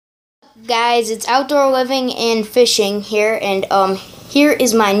Guys, it's outdoor living and fishing here, and here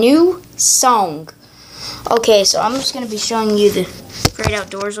is my new song. Okay, so I'm just gonna be showing you the great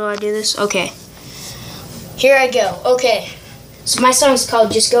outdoors while I do this. Okay, here I go. Okay, so my song is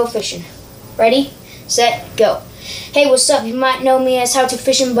called Just Go Fishing. Ready, set, go. Hey, what's up? You might know me as How to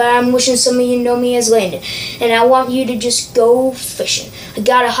Fishing, but I'm wishing some of you know me as Landon. And I want you to just go fishing. I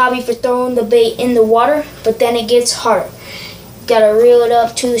got a hobby for throwing the bait in the water, but then it gets harder. Gotta reel it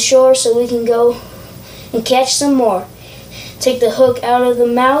up to the shore so we can go and catch some more. Take the hook out of the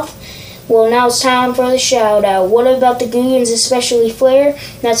mouth. Well, now it's time for the shout out. What about the Googans, especially Flair?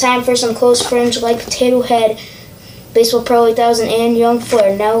 Now time for some close friends like Potato Head, Baseball Pro 8000, and Young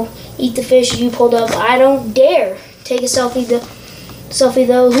Flair. Now eat the fish you pulled up. I don't dare. Take a selfie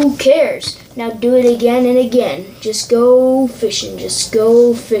though, who cares? Now do it again and again. Just go fishing, just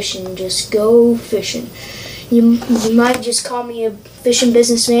go fishing, just go fishing. You might just call me a fishing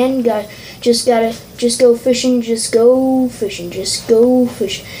businessman. Just go fishing, just go fishing, just go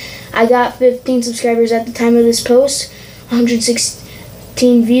fishing. I got 15 subscribers at the time of this post.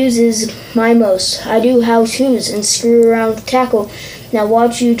 116 views is my most. I do how-tos and screw around with tackle. Now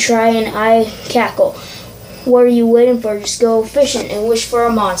watch you try and I cackle. What are you waiting for? Just go fishing and wish for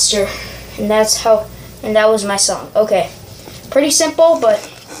a monster. And that was my song. Okay, pretty simple, but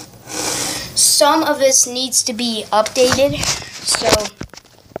some of this needs to be updated. So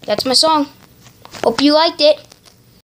that's my song. Hope you liked it.